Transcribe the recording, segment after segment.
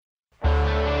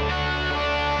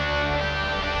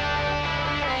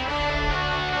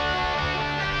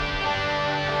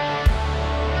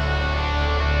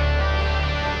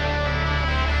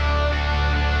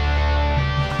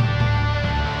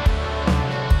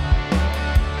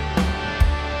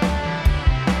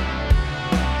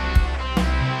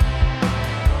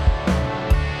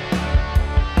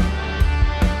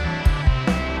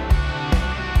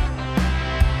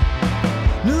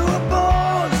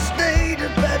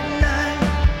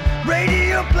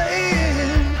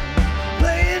radio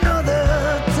playing all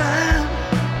the time.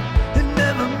 It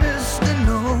never missed a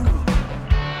note.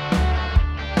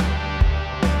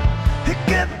 It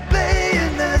kept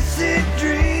playing that sick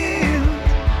dream.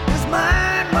 His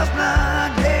mind was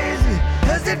not hazy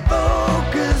as it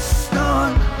focused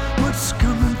on what's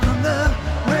coming from the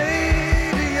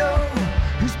radio.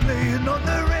 He's playing on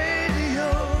the radio.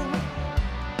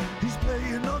 He's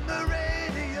playing on the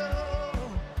radio.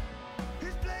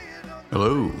 He's playing on the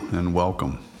Hello and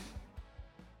welcome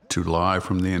to Live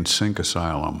from the NSYNC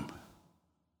Asylum.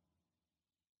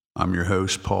 I'm your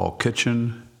host, Paul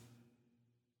Kitchen,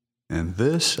 and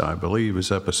this, I believe,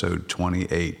 is episode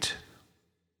 28.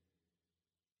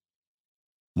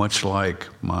 Much like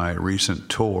my recent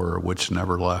tour, which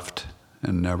never left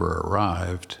and never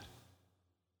arrived,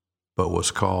 but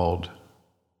was called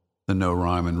the No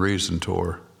Rhyme and Reason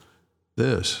Tour,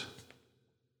 this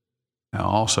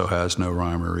also has no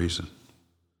rhyme or reason.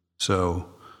 So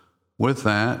with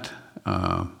that,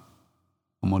 I'm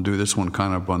going to do this one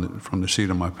kind of from the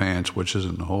seat of my pants, which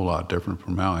isn't a whole lot different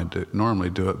from how I normally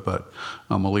do it, but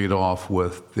I'm going to lead off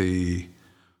with the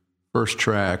first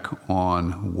track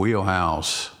on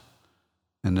Wheelhouse,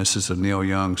 and this is a Neil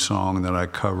Young song that I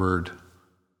covered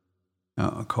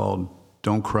called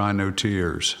Don't Cry No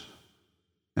Tears.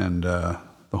 And the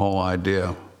whole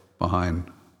idea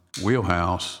behind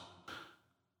Wheelhouse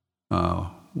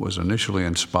was initially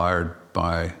inspired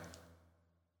by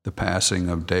the passing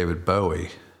of David Bowie,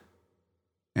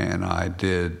 and I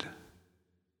did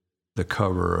the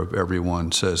cover of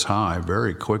Everyone Says Hi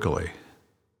very quickly,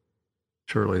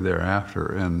 shortly thereafter,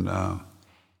 and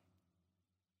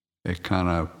it kind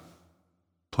of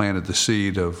planted the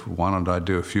seed of why don't I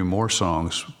do a few more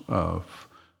songs of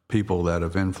people that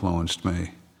have influenced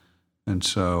me. And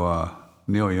so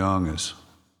Neil Young is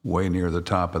way near the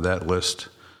top of that list.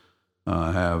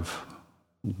 I have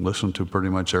listened to pretty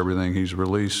much everything he's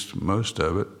released, most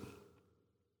of it.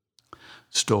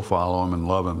 Still follow him and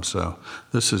love him. So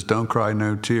this is Don't Cry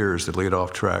No Tears, the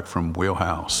lead-off track from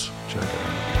Wheelhouse. Check it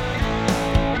out.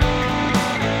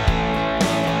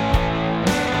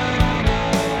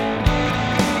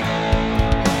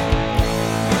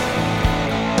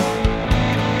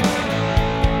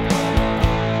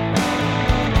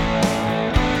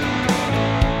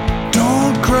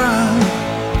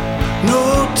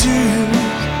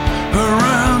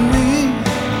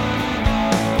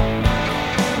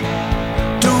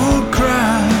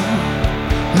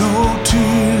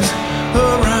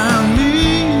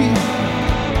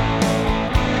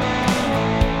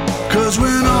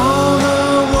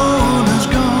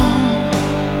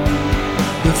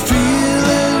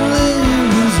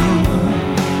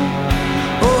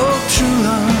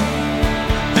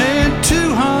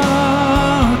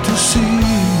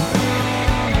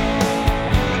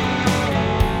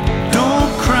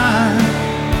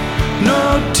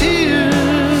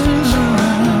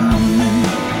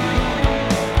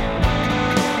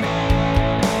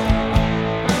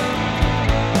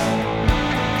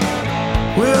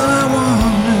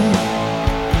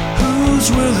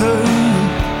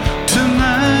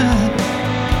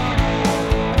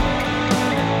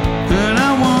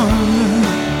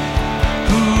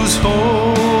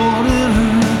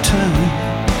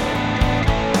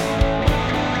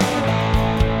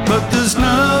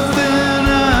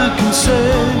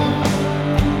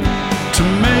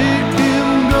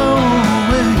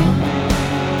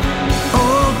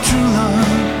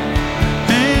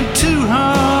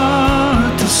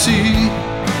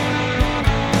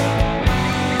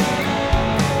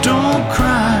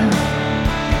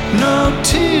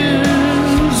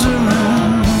 tears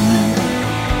around.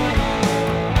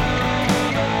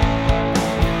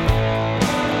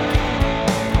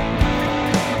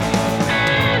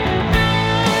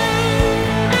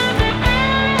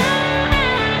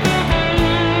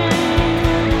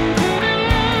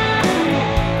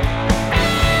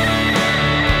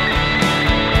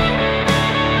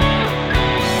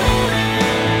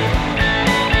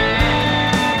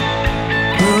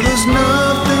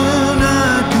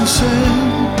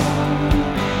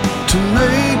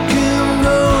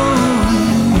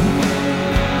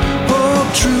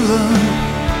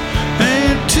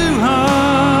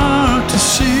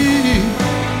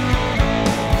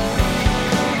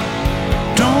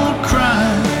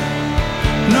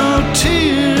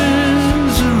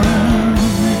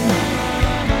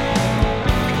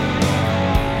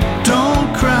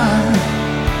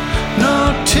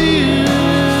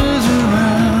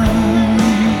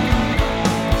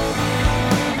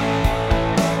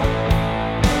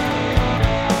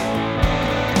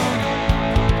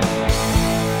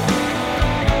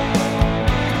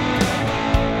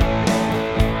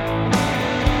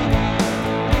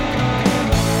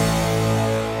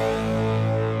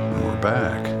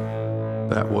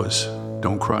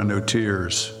 Cry No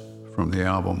Tears from the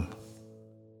album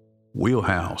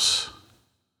Wheelhouse,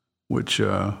 which,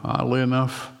 oddly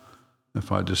enough,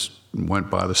 if I just went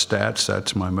by the stats,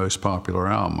 that's my most popular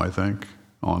album, I think,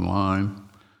 online.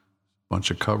 Bunch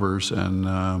of covers, and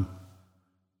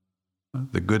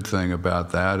the good thing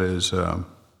about that is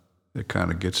it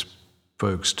kind of gets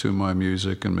folks to my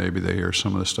music, and maybe they hear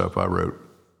some of the stuff I wrote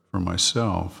for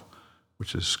myself,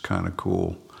 which is kind of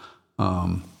cool.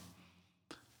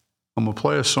 I'm gonna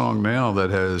play a song now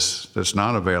that's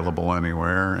not available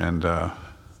anywhere, and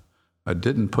I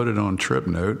didn't put it on Trip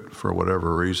Note for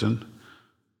whatever reason,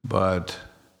 but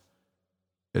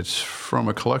it's from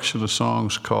a collection of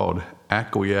songs called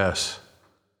Acquiesce,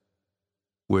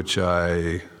 which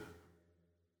I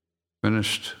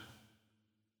finished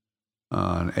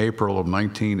in April of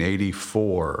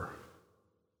 1984.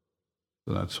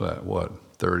 So that's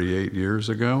 38 years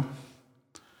ago?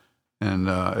 And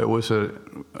it was a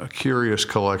curious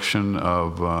collection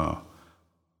of not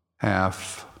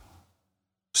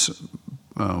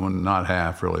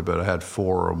half really, but I had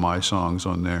 4 of my songs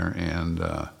on there and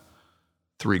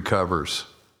 3 covers.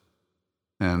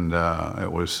 And I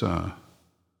was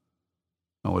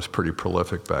pretty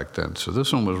prolific back then. So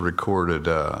this one was recorded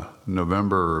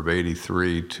November of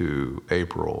 83 to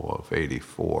April of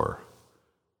 84.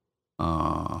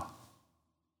 And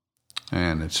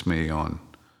it's me on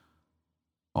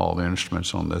all the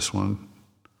instruments on this one.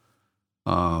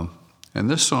 And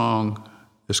this song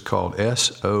is called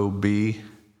S.O.B.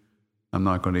 I'm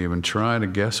not going to even try to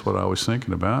guess what I was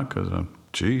thinking about because,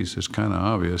 it's kind of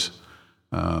obvious.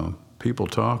 People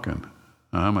talking.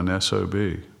 I'm an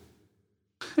S.O.B.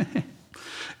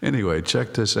 Anyway,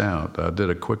 check this out. I did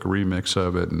a quick remix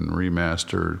of it and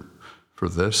remastered for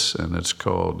this, and it's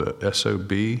called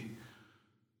S.O.B.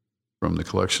 from the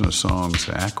collection of songs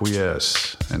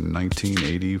Acquiesce in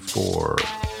 1984.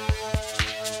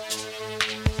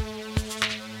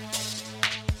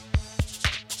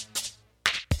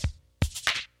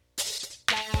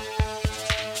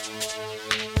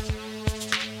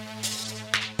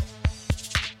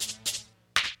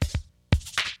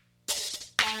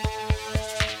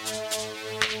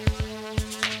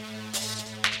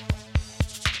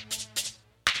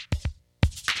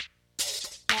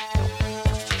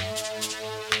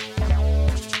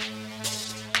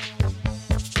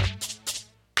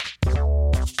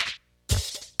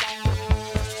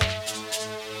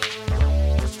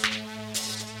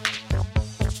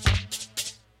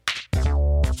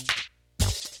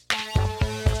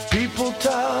 People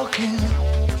talking,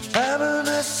 having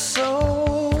a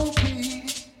SOB.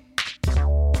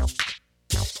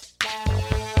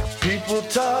 People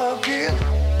talking,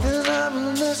 and I'm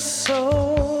an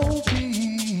SOB.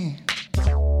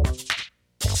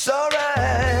 It's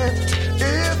alright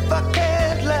if I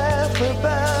can't laugh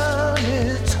about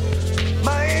it.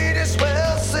 Might as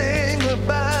well sing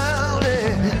about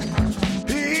it.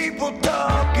 People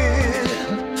talking,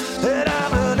 and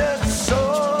I'm an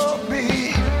SOB.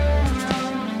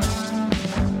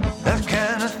 I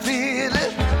kinda feel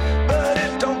it, but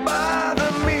it don't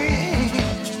bother me.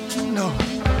 No.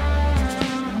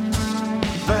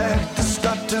 In fact, I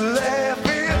start to laugh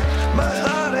if my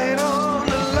heart ain't on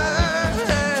the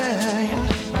line.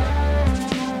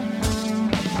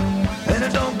 And I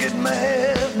don't get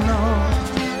mad, no,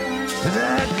 but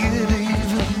I get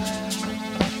even.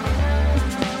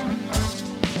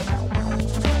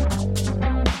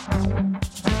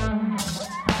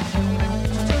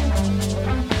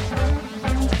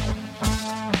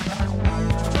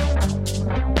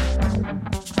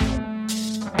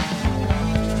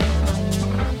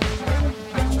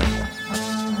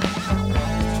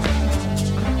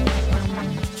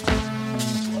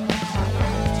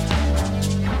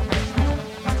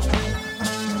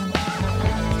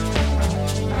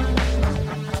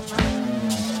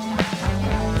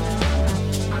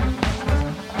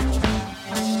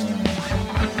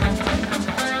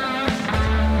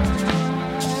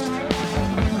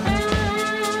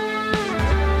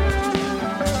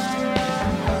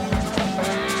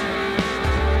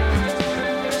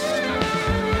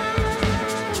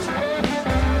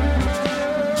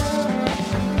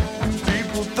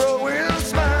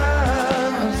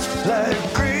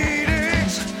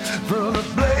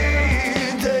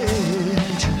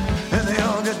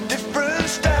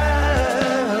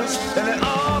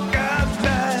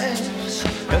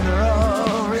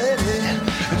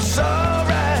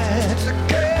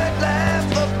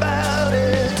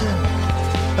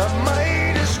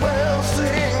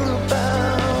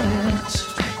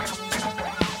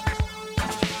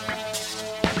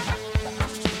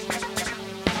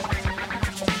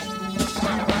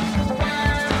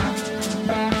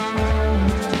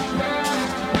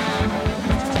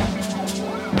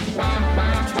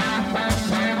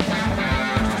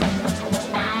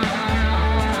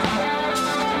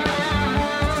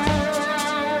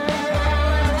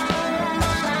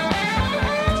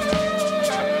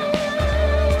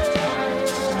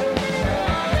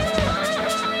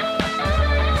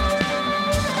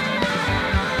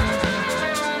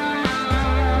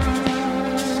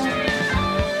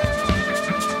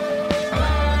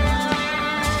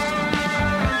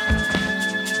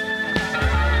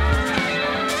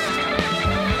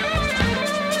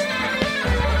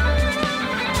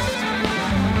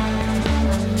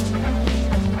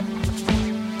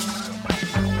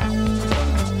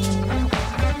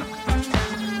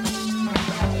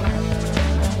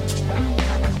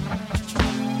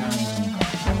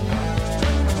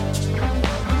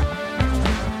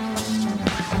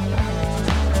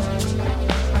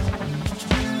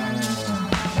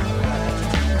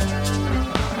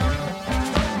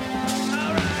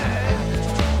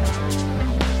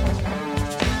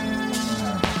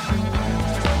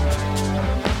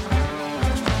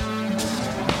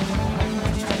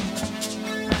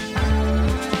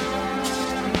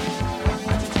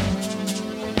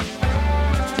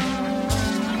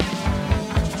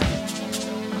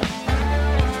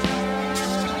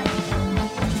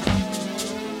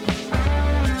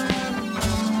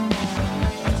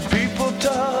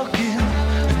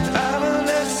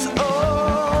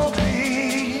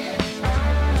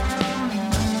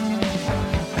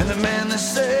 the man that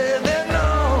said they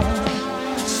know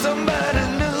somebody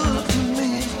new to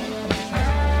me.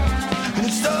 And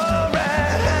it's alright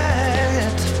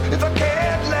if I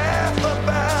can't laugh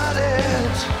about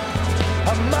it.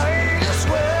 I might as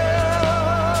well.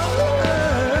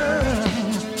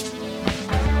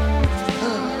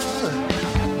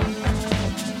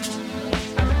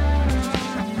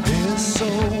 It's so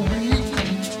weak.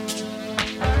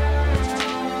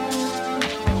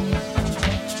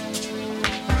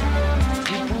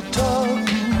 People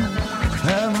talking,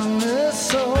 having it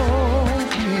so weak.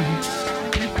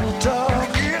 People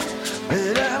talking,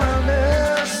 having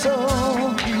it so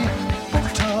weak. People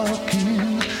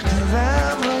talking,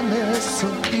 having it so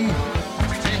weak.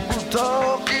 People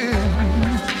talking,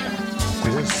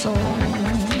 it's so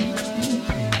weak.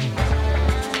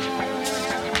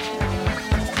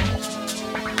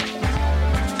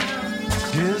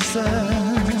 Guess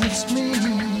that's me.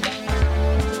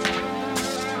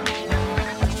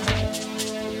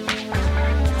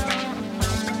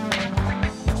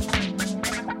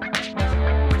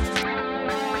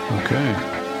 Okay,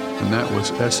 and that was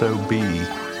SOB,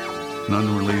 an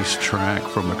unreleased track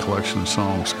from a collection of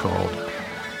songs called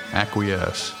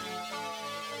Acquiesce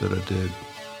that I did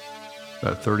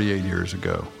about 38 years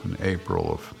ago. In April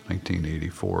of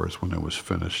 1984 is when it was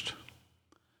finished.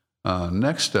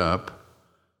 Next up,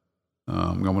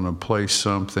 I'm going to play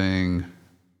a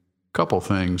couple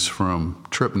things from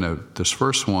Trip Note. This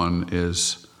first one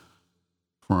is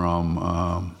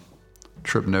from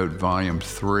Trip Note Volume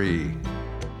 3.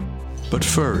 But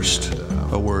first,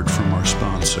 a word from our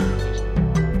sponsor.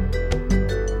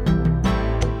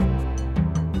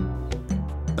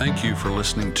 Thank you for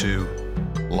listening to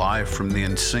Live from the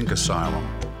NSYNC Asylum,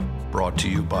 brought to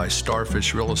you by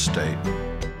Starfish Real Estate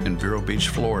in Vero Beach,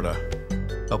 Florida,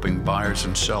 helping buyers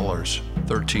and sellers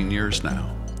 13 years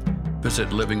now. Visit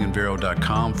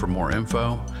livinginvero.com for more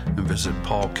info and visit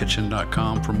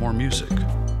paulkitchen.com for more music.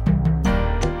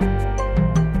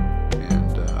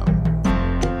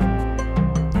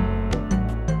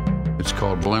 It's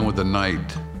called Blend with the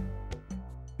Night,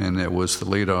 and it was the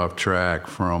lead-off track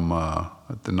from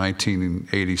the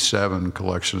 1987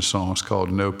 collection of songs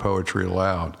called No Poetry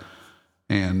Allowed.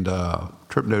 And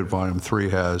Trip Note Volume 3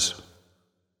 has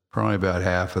probably about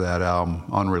half of that album,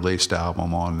 unreleased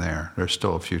album, on there. There's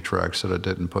still a few tracks that I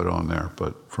didn't put on there,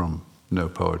 but from No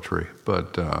Poetry.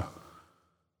 But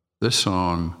this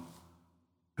song,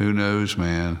 who knows,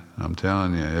 man? I'm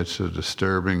telling you, it's a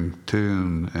disturbing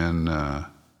tune, and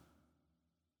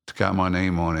it's got my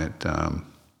name on it.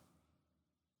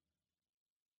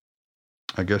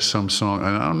 I guess some song,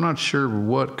 and I'm not sure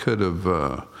what could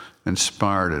have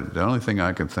inspired it. The only thing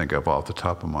I can think of off the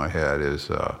top of my head is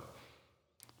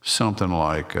something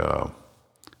like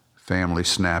Family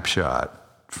Snapshot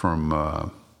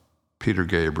from Peter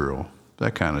Gabriel,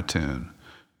 that kind of tune,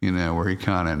 you know, where he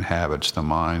kind of inhabits the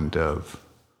mind of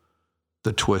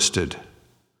the twisted.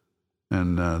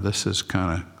 And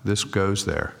this goes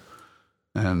there.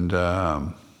 And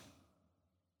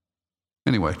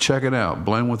anyway, check it out.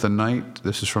 Blend with the Night.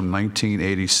 This is from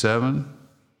 1987.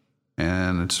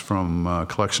 And it's from a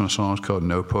collection of songs called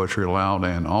No Poetry Allowed.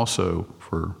 And also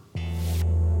for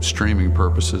streaming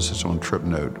purposes, it's on Trip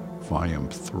Note Volume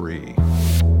 3.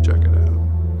 Check it out.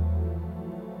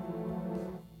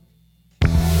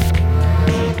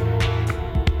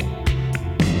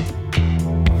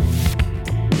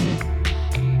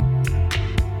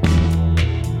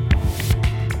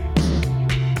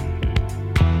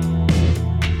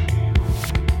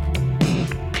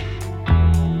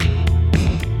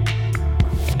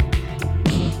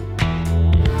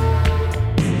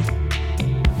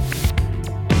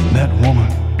 That woman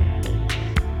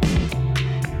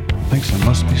thinks I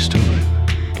must be stupid.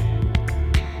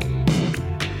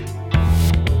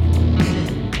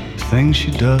 The things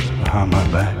she does behind my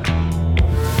back.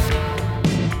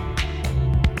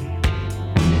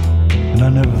 And I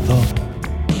never thought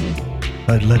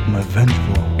I'd let my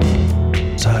vengeful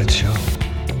side show.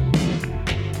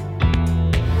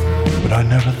 But I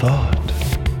never thought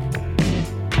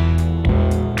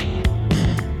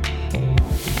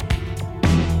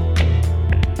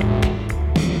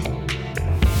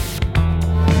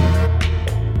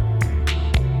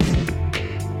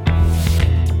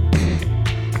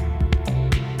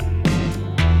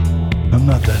I'm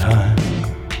not that high,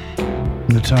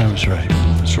 and the time's right,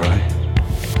 that's right.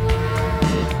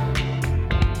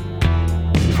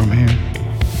 From here,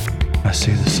 I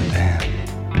see the sedan.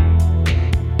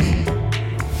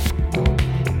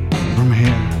 From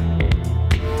here,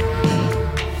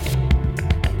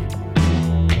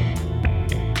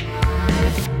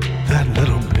 that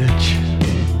little bitch,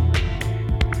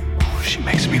 she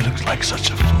makes me look like such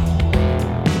a fool.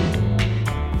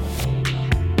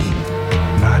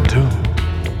 And I do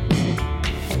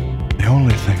the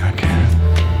only thing I can.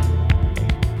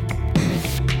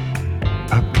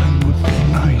 I blend with the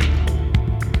night.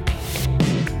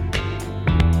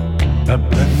 I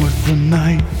blend with the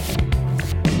night.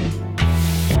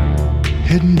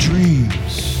 Hidden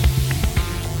dreams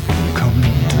come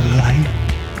to light.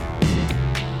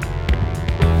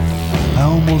 I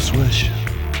almost wish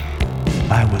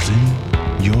I was in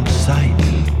your sight.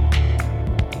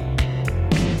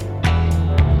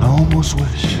 I almost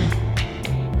wish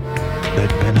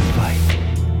there'd been a fight.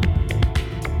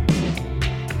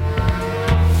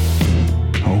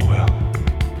 Oh well.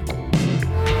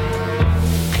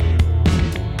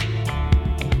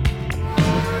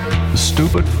 The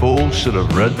stupid fool should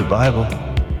have read the Bible.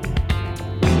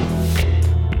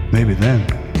 Maybe then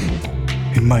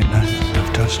he might not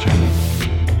have touched her.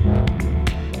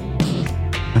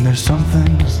 And there's some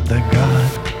things that God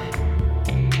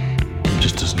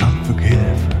just does not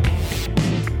forgive.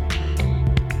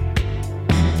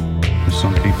 And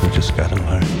some people just gotta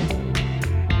learn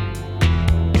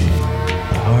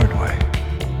the hard way.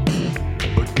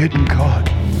 But getting caught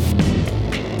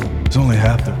is only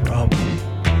half the problem.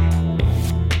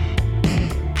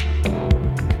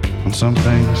 And some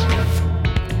things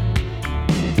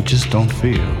you just don't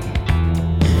feel.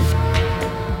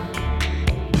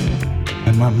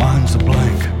 And my mind's a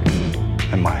blank,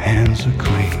 and my hands are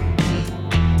clean.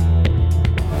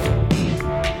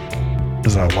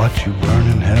 As I watch you burn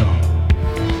in hell,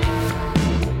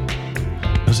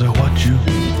 as I watch you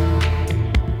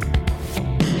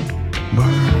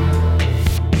burn,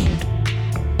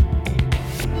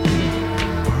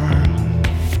 burn.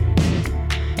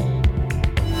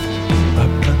 I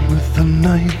blend with the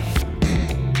night.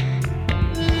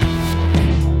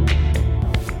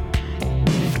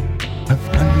 I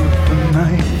blend with the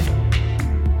night.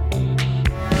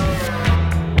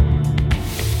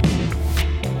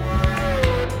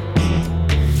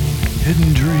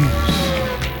 Hidden dreams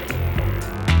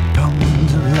come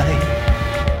to light.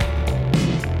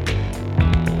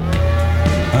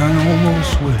 I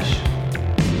almost wish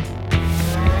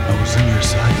I was in your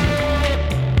sight.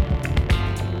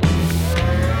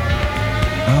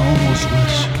 I almost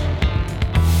wish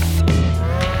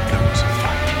there was a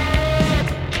fight.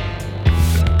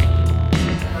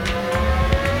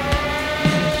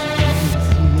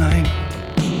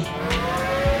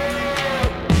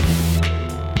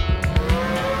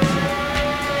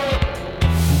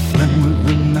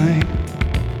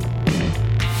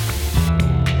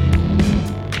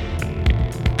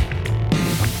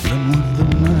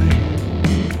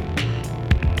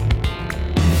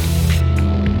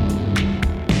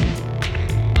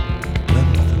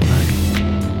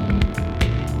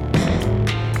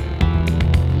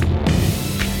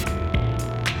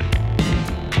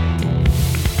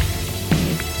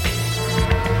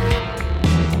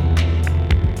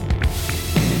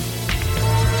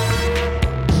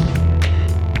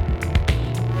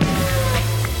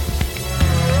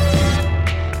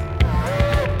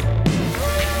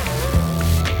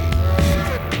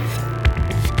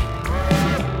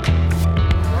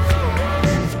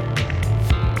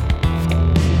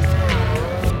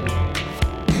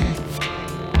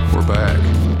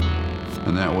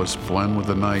 Blend with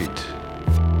the Night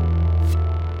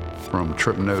from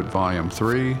Trip Note Volume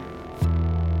 3,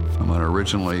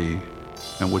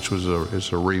 which was is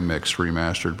a remixed,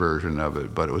 remastered version of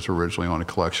it, but it was originally on a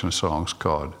collection of songs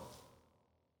called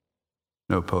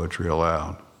No Poetry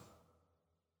Allowed.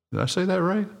 Did I say that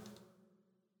right?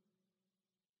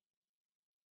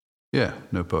 Yeah,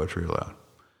 No Poetry Allowed.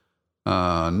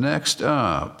 Next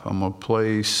up, I'm going to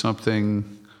play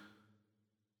something,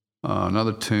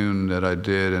 another tune that I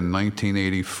did in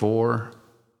 1984.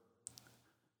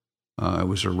 It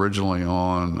was originally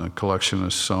on a collection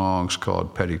of songs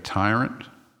called Petty Tyrant.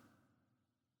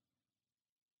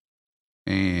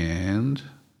 And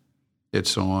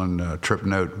it's on Trip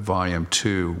Note Volume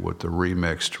 2 with the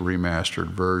remixed, remastered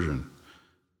version.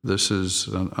 This is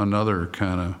another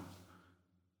kind of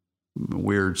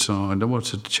weird song. I know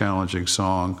it's a challenging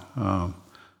song,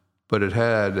 but it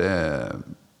had,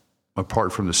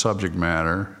 apart from the subject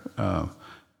matter,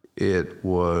 it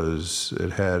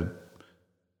had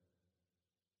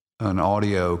an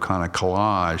audio kind of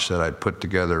collage that I'd put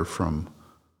together from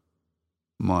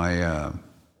my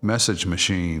message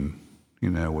machine,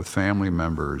 with family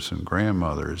members and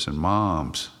grandmothers and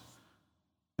moms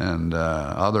and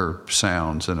other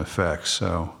sounds and effects.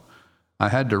 So I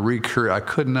had to recreate. I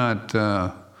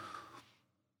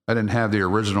I didn't have the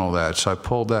original of that, so I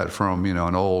pulled that from,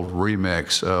 an old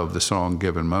remix of the song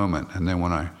Given Moment. And then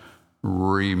when I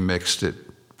remixed it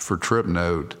for Trip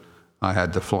Note, I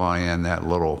had to fly in that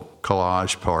little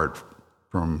collage part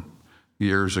from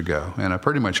years ago. And I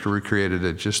pretty much recreated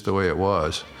it just the way it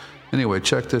was. Anyway,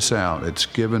 check this out. It's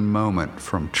Given Moment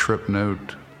from Trip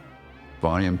Note,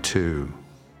 Volume 2.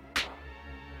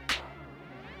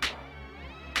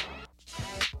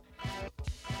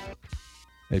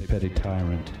 A petty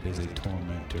tyrant is a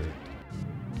tormentor.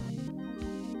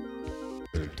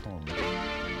 A tormentor.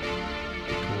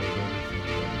 The core of everything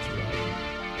that is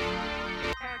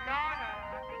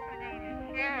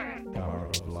right. Power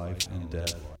of life and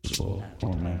death. So,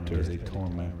 tormentor is a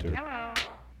tormentor. Hello.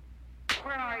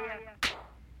 Where are you?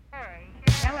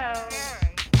 Hello.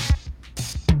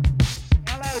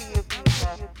 Hello, you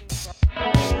people.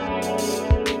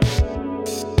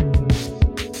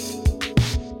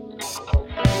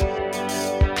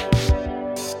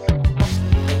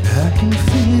 I can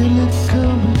feel it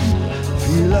coming,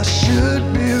 feel I should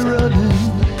be running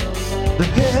the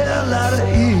hell out of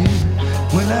here.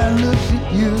 When I looked at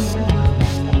you,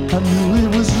 I knew it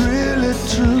was really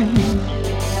true.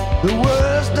 The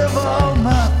worst of all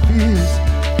my fears,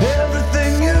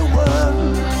 everything you were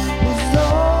was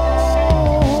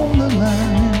on the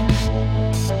line.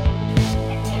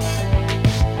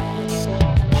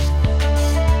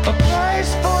 A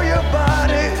price for your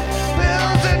body,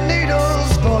 pills and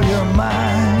needles for your mind.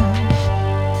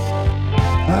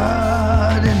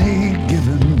 At any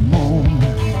given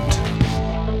moment,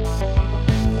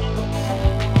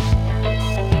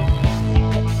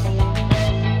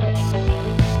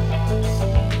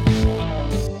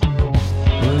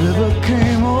 whatever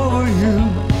came over you,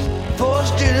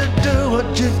 forced you to do what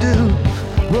you do,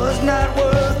 was not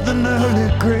worth an early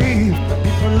grave.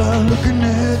 People are looking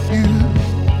at you,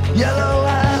 yellow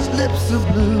eyes, lips of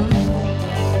blue,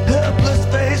 helpless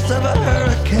face of a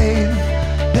hurricane.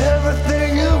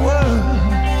 Everything you were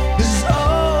is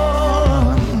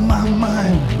on my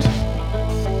mind.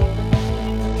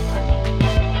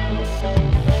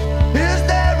 Is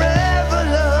there ever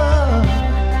love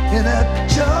in a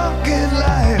junkie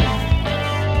life?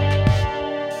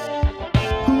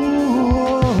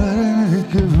 Ooh, at any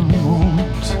given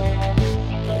moment.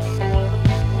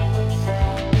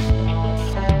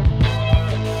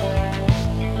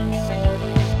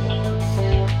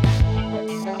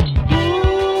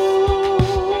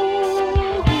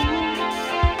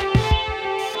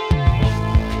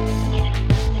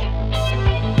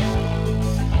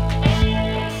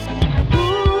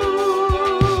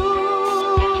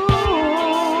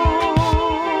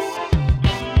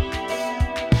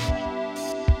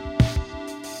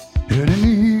 At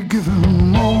any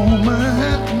given moment,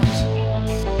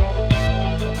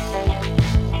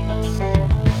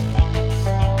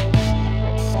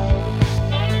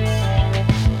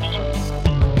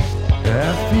 I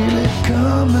feel it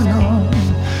coming on.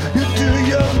 You're too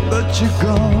young, but you're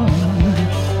gone.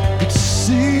 It's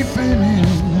seeping in.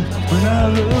 When I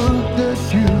looked at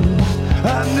you,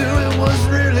 I knew it was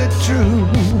really true.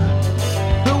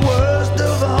 The worst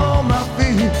of all my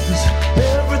fears,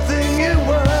 everything you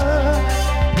were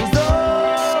was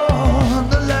on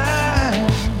the line.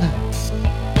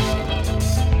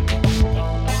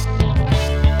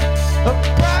 A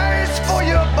price for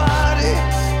your body,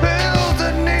 pills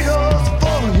and needles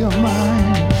for your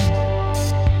mind.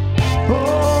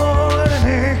 Oh, at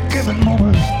any given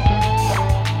moment.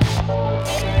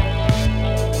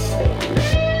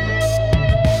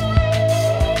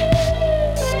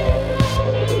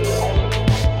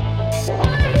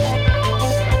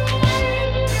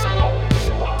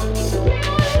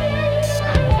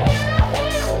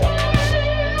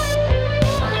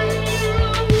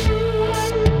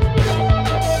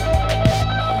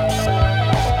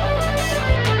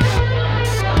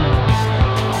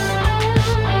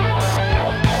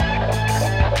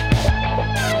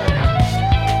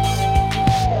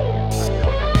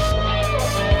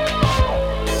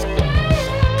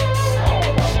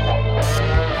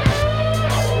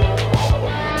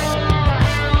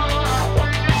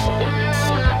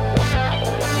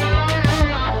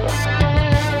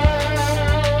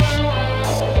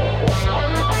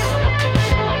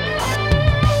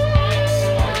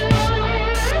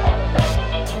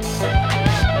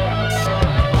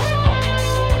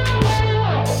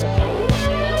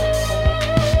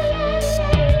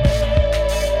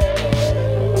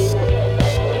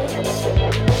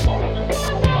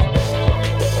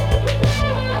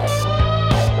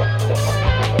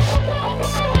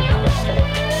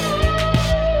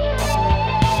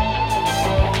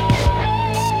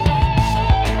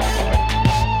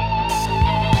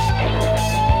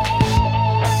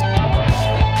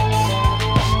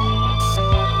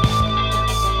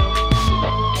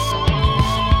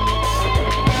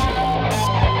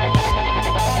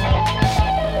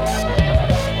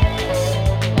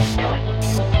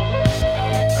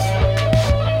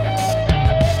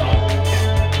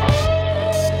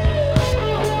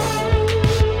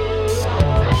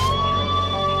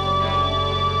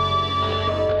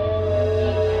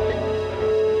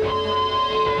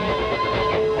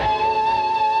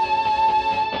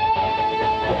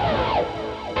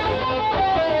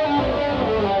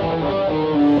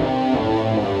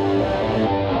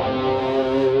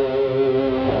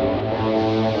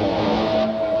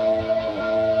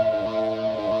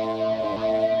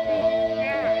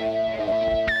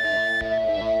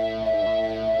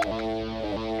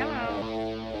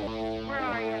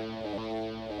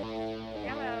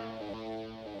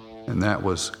 and that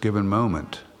was Given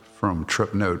Moment from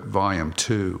Trip Note Volume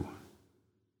 2.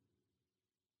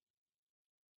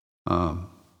 I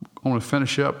want to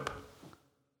finish up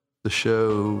the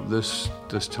show this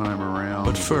time around.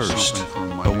 But first,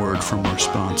 a word from our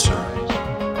sponsor.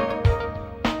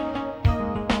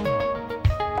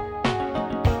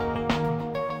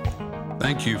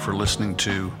 Thank you for listening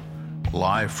to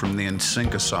Live from the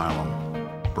NSYNC Asylum,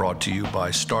 brought to you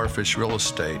by Starfish Real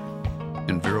Estate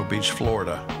in Vero Beach,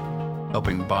 Florida,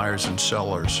 helping buyers and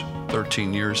sellers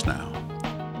 13 years now.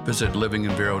 Visit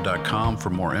livinginvero.com for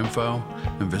more info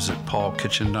and visit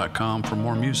paulkitchen.com for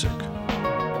more music. This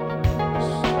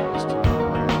time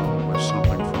around with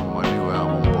something from my new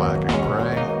album, Black and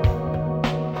Gray.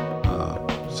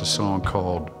 It's a song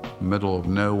called Middle of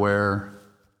Nowhere.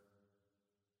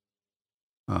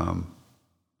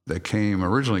 That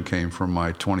originally came from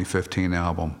my 2015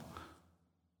 album,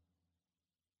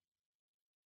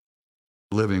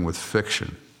 Living with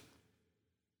Fiction.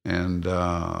 And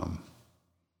on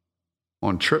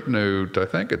Trip Note, I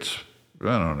think it's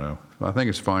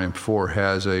Volume 4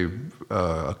 has a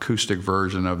acoustic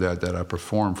version of that I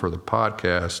performed for the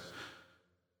podcast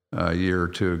a year or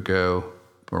two ago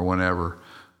or whenever.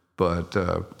 But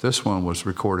this one was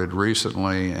recorded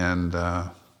recently and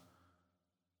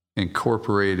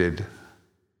incorporated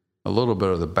a little bit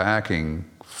of the backing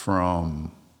from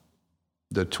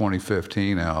the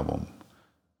 2015 album,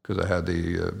 because I had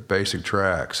the basic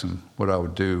tracks, and what I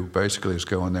would do basically is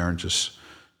go in there and just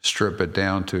strip it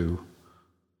down to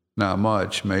not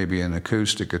much, maybe an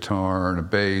acoustic guitar and a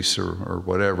bass or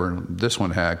whatever. And this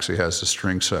one actually has the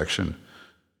string section,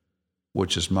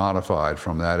 which is modified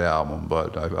from that album,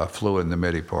 but I flew in the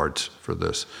MIDI parts for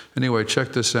this. Anyway,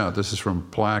 check this out. This is from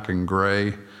Black and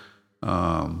Gray.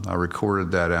 I recorded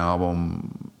that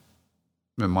album,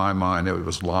 in my mind it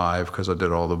was live because I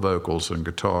did all the vocals and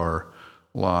guitar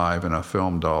live, and I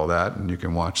filmed all that, and you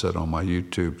can watch that on my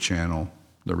YouTube channel,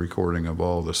 the recording of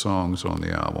all the songs on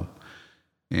the album.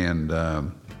 And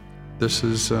this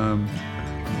is on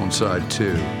side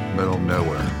 2, Middle of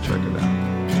Nowhere. Check it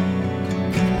out.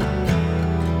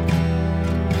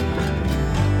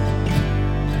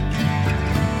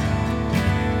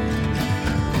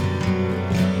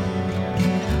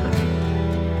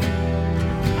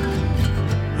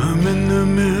 I'm in the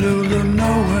middle of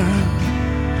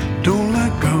nowhere, don't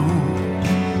let go.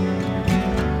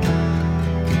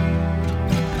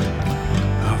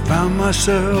 I found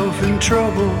myself in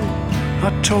trouble,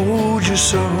 I told you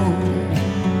so.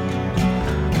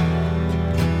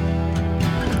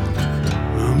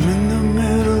 I'm in the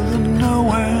middle of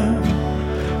nowhere,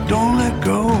 don't let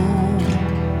go.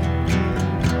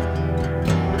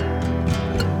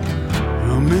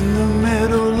 I'm in the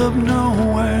middle of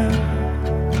nowhere.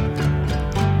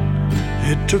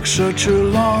 It took such a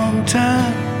long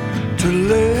time to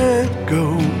let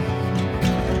go.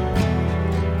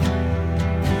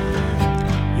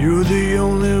 You're the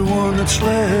only one that's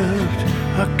left,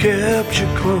 I kept you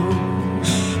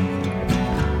close.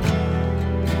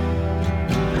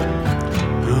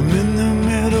 I'm in the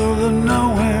middle of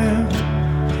nowhere,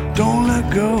 don't let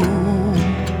go.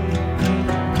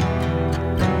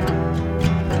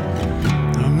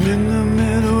 I'm in the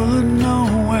middle of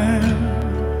nowhere.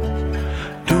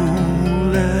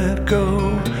 Don't let go,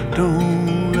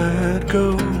 don't let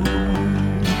go.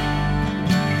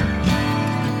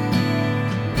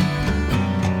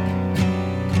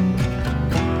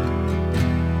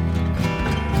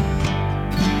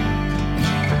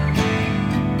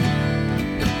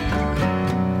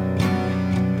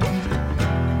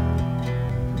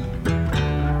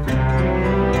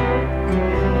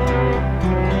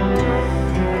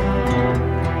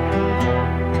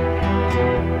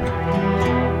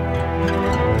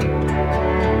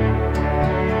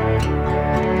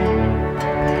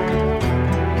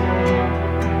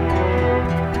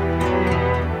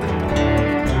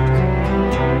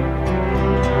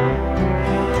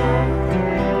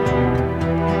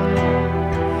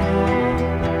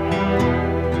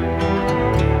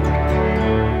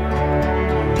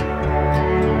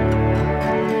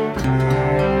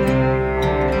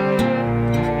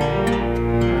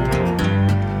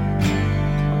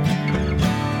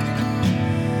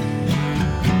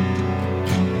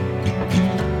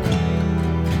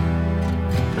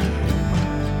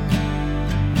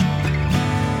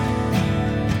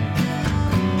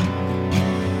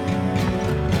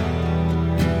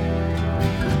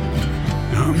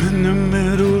 In the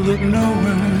middle of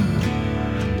nowhere,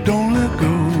 don't let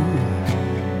go.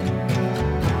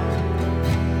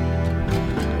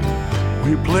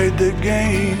 We played the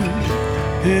game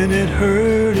and it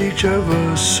hurt each of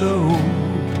us so.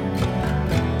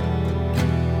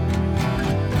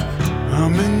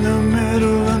 I'm in the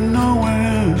middle of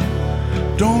nowhere,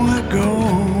 don't let go.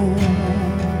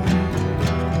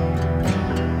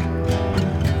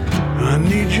 I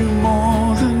need you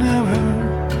more than ever,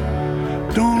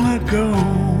 don't let go.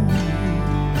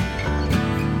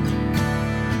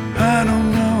 I don't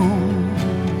know,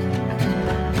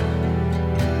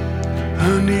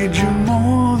 I need you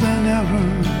more than ever.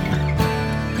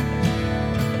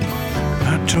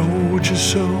 I told you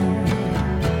so.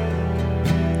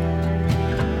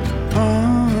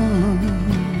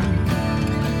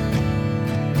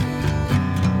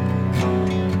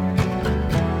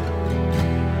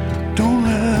 Don't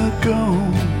let go.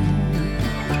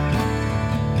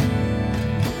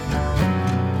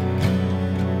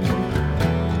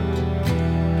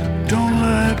 Don't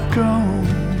let go.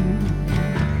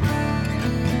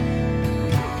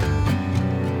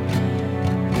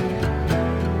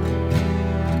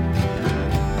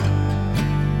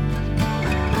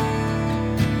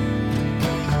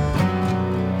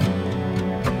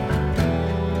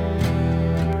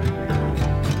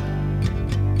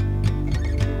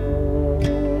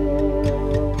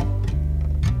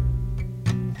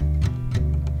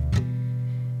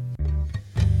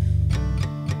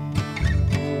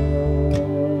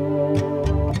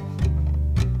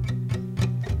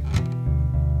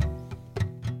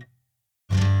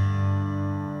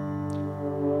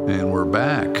 And we're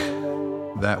back.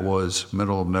 That was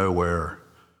Middle of Nowhere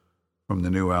from the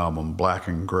new album Black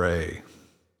and Gray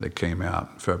that came out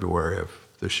in February of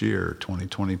this year,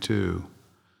 2022.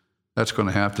 That's going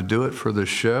to have to do it for this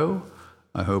show.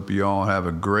 I hope you all have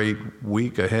a great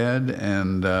week ahead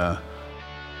and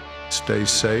stay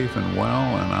safe and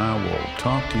well, and I will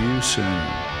talk to you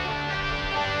soon.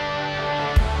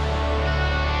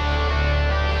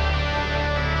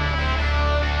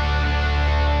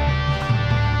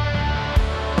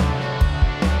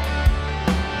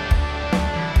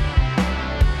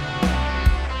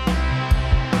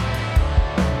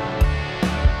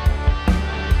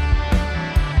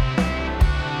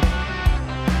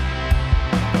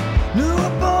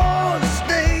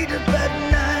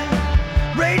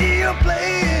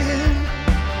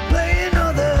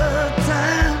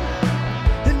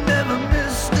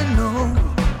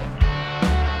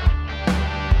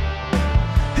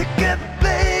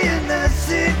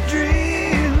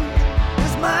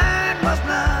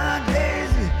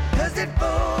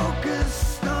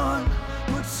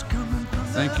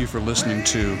 Thank you for listening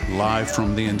to Live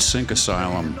from the NSYNC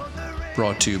Asylum,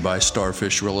 brought to you by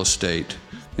Starfish Real Estate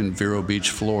in Vero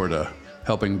Beach, Florida,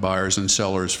 helping buyers and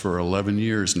sellers for 11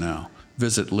 years now.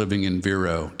 Visit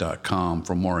livinginvero.com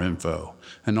for more info,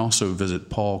 and also visit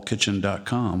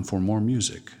paulkitchen.com for more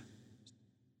music.